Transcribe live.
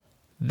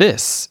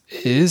This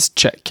is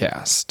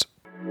Chetcast.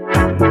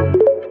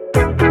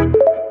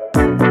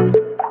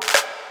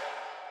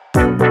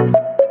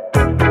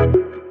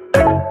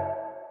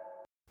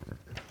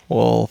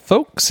 Well,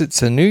 folks,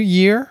 it's a new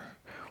year.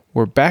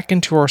 We're back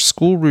into our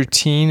school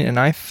routine, and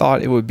I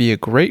thought it would be a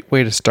great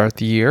way to start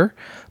the year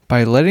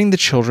by letting the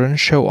children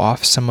show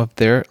off some of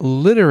their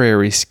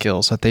literary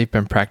skills that they've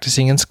been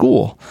practicing in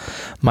school.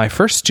 My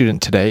first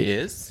student today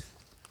is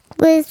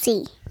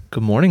Lucy.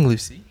 Good morning,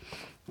 Lucy.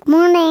 Good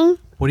morning.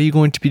 What are you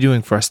going to be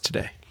doing for us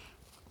today?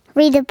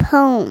 Read a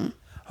poem.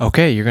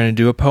 Okay, you're going to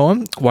do a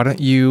poem. Why don't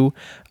you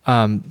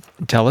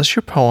tell us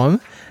your poem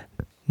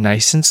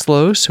nice and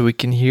slow so we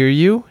can hear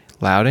you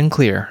loud and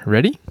clear.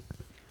 Ready?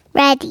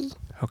 Ready.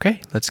 Okay,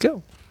 let's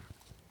go.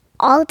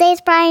 All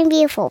Days Bright and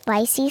Beautiful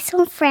by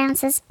Cecil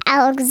Francis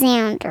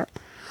Alexander.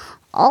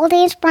 All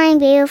days bright and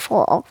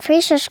beautiful, all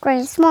creatures great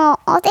and small,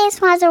 all days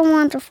wise and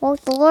wonderful,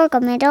 the Lord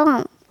God made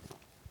all.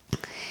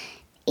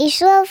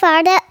 Each little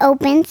flower that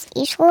opens,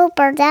 each little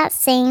bird that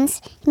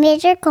sings, He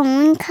made their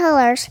glowing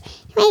colors,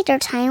 He made their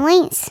tiny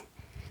wings.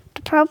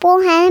 The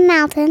purple-headed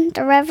mountain,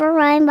 the river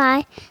running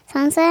by,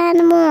 sunset in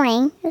the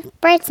morning, it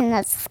brightens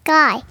the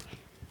sky.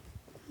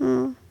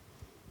 The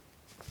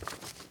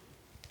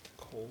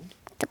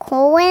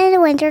cold wind in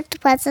the winter, the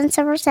pleasant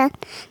summer sun,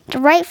 the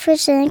ripe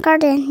fruits in the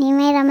garden, He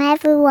made them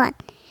every one.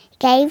 He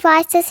gave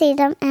eyes to see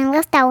them, and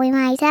lift that we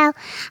might tell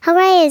how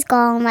great His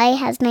God Almighty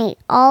has made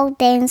all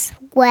things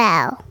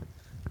well.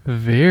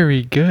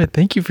 Very good.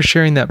 Thank you for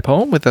sharing that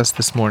poem with us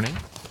this morning.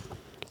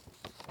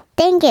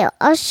 Thank you.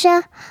 I'll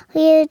show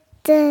you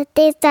the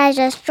things that I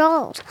just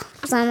drew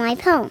on my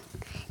poem.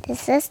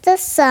 This is the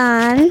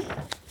sun.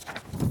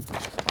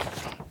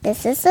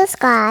 This is the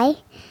sky.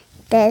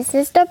 This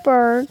is the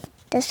bird.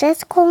 This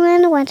is cold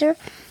in the winter.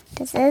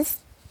 This is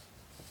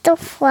the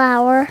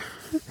flower.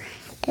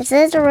 This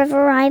is the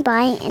river running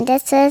by. And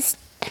this is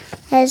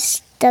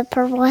the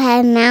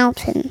purple-headed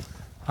mountain.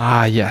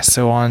 Ah, yes.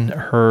 So on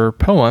her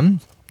poem,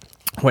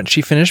 when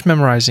she finished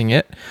memorizing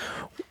it,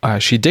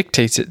 she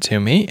dictates it to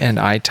me, and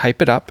I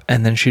type it up,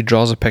 and then she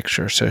draws a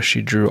picture. So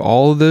she drew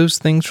all of those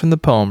things from the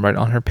poem right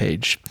on her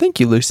page. Thank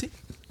you, Lucy.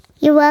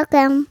 You're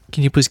welcome.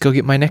 Can you please go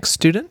get my next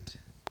student?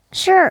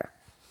 Sure.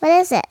 What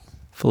is it?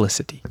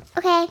 Felicity.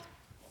 Okay.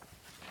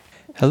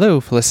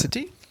 Hello,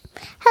 Felicity.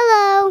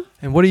 Hello.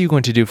 And what are you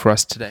going to do for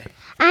us today?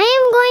 I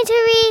am going to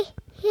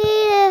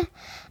read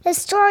a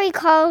story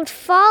called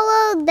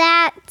Follow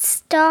That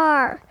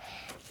Star.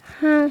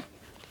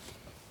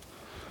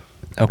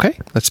 Okay,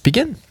 let's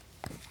begin.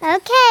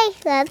 Okay,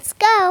 let's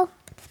go.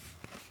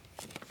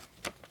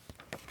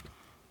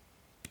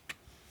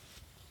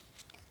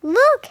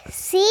 Look,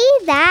 see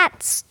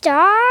that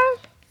star?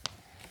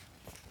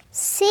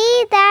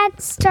 See that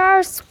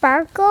star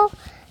sparkle?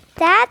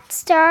 That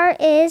star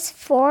is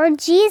for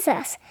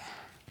Jesus.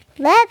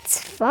 Let's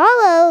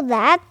follow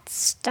that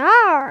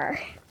star.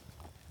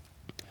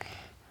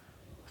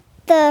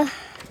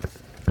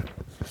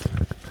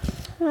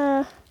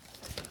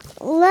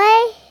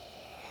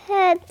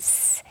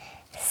 Let's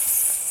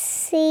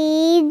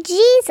see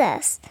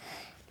Jesus.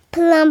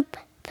 Plump,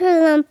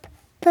 plump,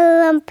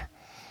 plump,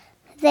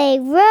 they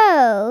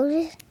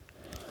rode.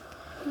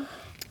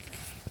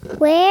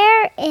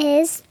 Where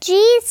is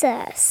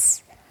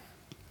Jesus?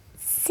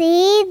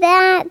 See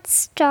that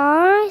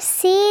star?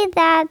 See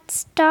that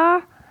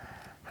star?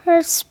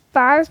 Her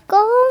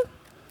sparkle?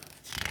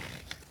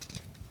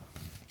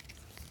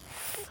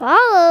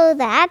 Follow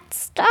that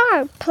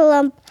star.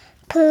 Plump,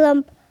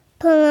 plump,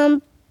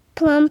 plump,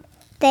 plump,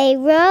 they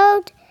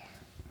rode.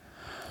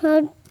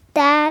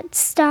 That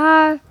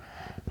star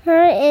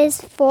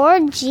is for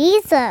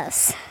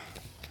Jesus.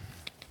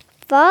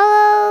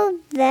 Follow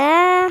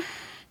that.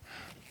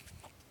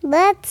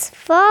 Let's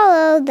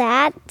follow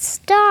that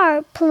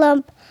star.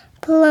 Plump,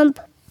 plump,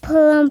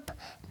 plump,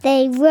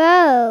 they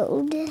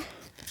rode.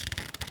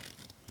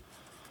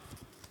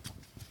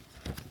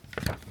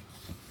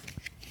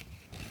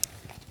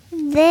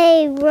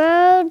 They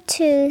rode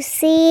to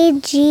see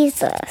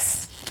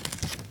Jesus.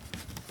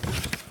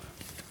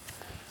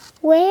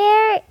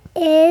 Where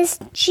is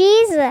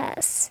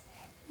Jesus?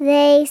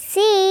 They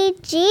see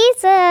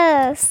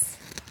Jesus.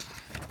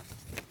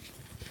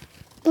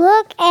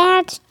 Look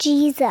at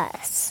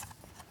Jesus.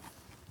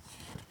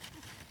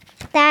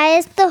 That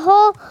is the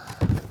whole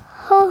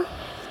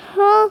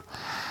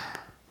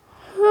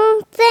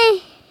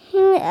thing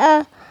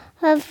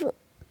of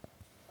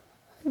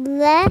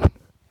let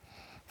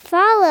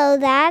follow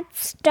that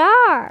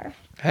star.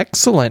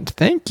 Excellent.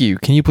 Thank you.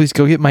 Can you please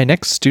go get my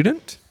next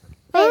student?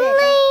 Only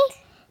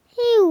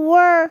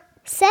were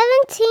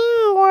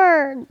 17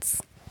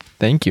 words.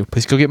 Thank you.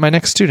 Please go get my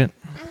next student.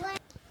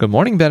 Good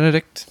morning,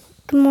 Benedict.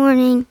 Good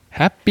morning.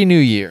 Happy New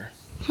Year.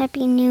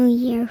 Happy New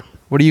Year.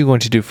 What are you going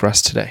to do for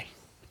us today?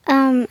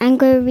 I'm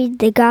going to read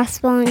the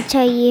gospel and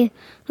tell you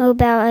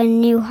about a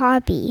new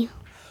hobby.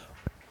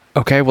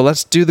 Okay, well,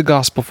 let's do the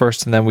gospel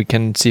first, and then we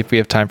can see if we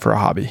have time for a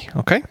hobby.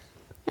 Okay?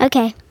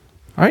 Okay.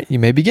 All right, you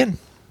may begin.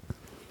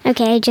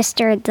 Okay, I just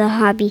started the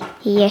hobby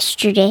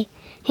yesterday.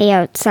 Hey,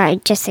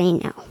 outside, just so you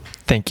know.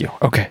 Thank you.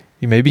 Okay,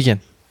 you may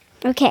begin.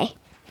 Okay.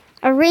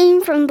 A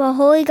reading from the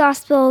Holy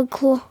Gospel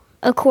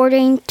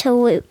according to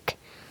Luke.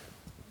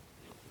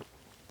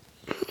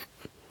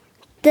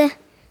 The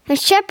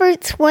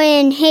shepherds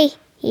went in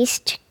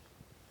haste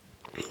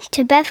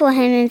to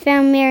Bethlehem and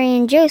found Mary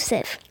and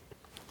Joseph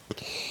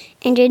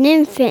and an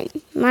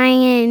infant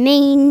lying in a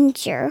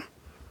manger.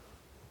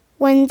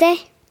 When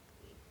they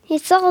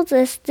saw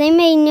this, they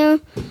made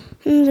known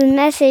the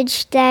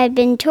message that had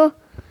been told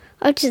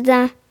to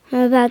them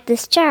about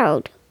this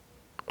child.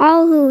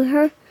 All who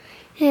heard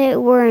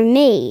it were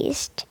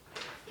amazed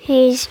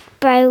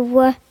by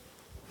what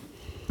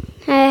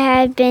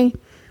had been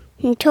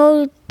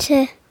told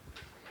to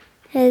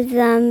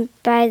them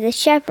by the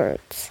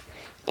shepherds.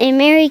 And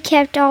Mary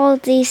kept all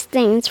of these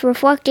things,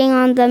 reflecting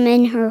on them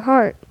in her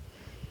heart.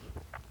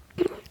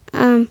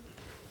 And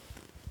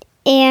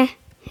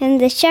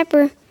the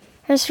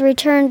shepherds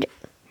returned,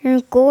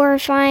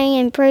 glorifying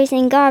and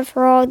praising God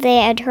for all they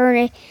had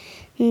heard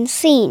and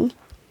seen,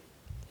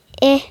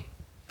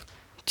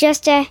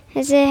 just as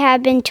it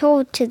had been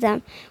told to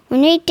them.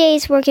 When 8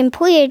 days were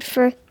completed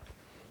for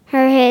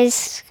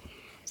his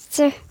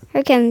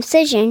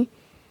circumcision,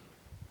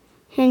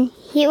 and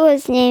he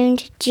was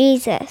named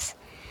Jesus,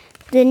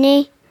 the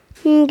name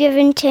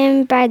given to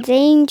him by the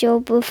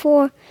angel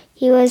before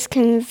he was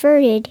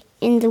converted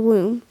in the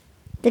womb.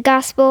 The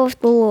Gospel of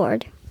the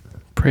Lord.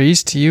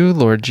 Praise to you,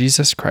 Lord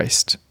Jesus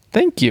Christ.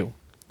 Thank you.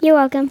 You're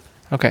welcome.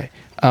 Okay.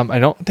 I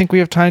don't think we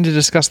have time to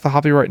discuss the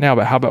hobby right now,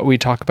 but how about we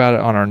talk about it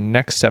on our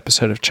next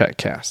episode of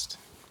Chetcast?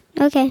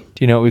 Okay. Do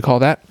you know what we call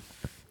that?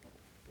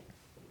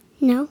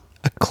 No.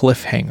 A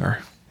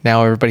cliffhanger.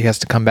 Now everybody has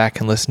to come back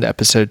and listen to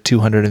episode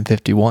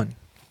 251.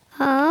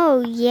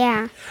 Oh,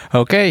 yeah.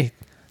 Okay.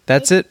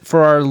 That's it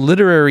for our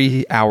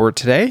literary hour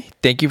today.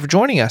 Thank you for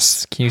joining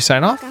us. Can you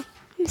sign off?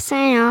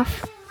 Sign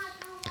off.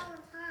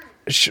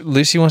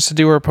 Lucy wants to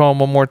do her poem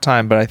one more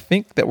time, but I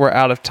think that we're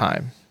out of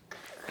time.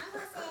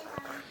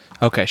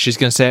 Okay, she's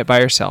going to say it by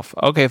herself.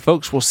 Okay,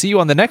 folks, we'll see you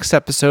on the next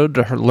episode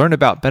to learn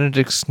about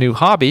Benedict's new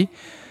hobby.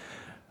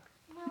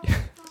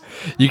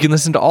 You can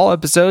listen to all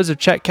episodes of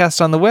Chetcast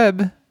on the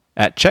web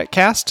at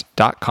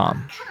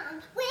chetcast.com.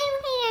 Wait,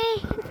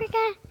 I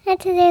forgot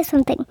to do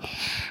something.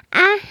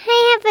 I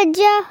have a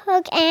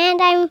joke, and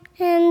then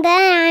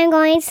I'm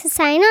going to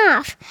sign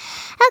off.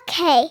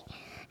 Okay.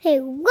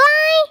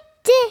 Why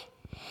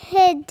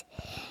did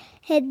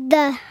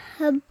the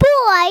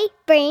boy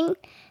bring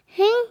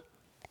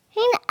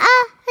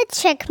a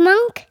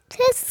chipmunk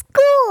to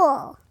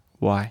school?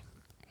 Why?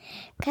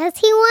 Because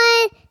he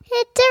wanted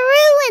to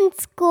ruin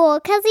school,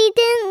 because he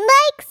didn't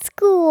like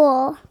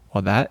school.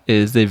 Well, that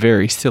is a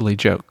very silly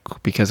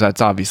joke, because that's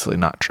obviously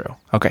not true.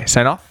 Okay,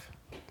 sign off.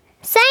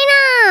 Sign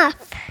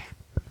off!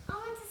 I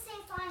want to say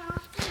sign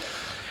off.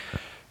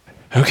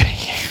 Okay,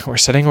 we're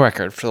setting a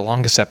record for the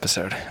longest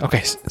episode.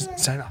 Okay,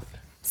 sign off.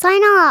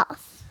 Sign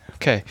off.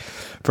 Okay,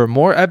 for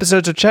more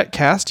episodes of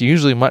Chetcast,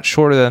 usually much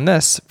shorter than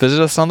this,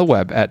 visit us on the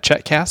web at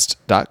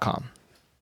chetcast.com.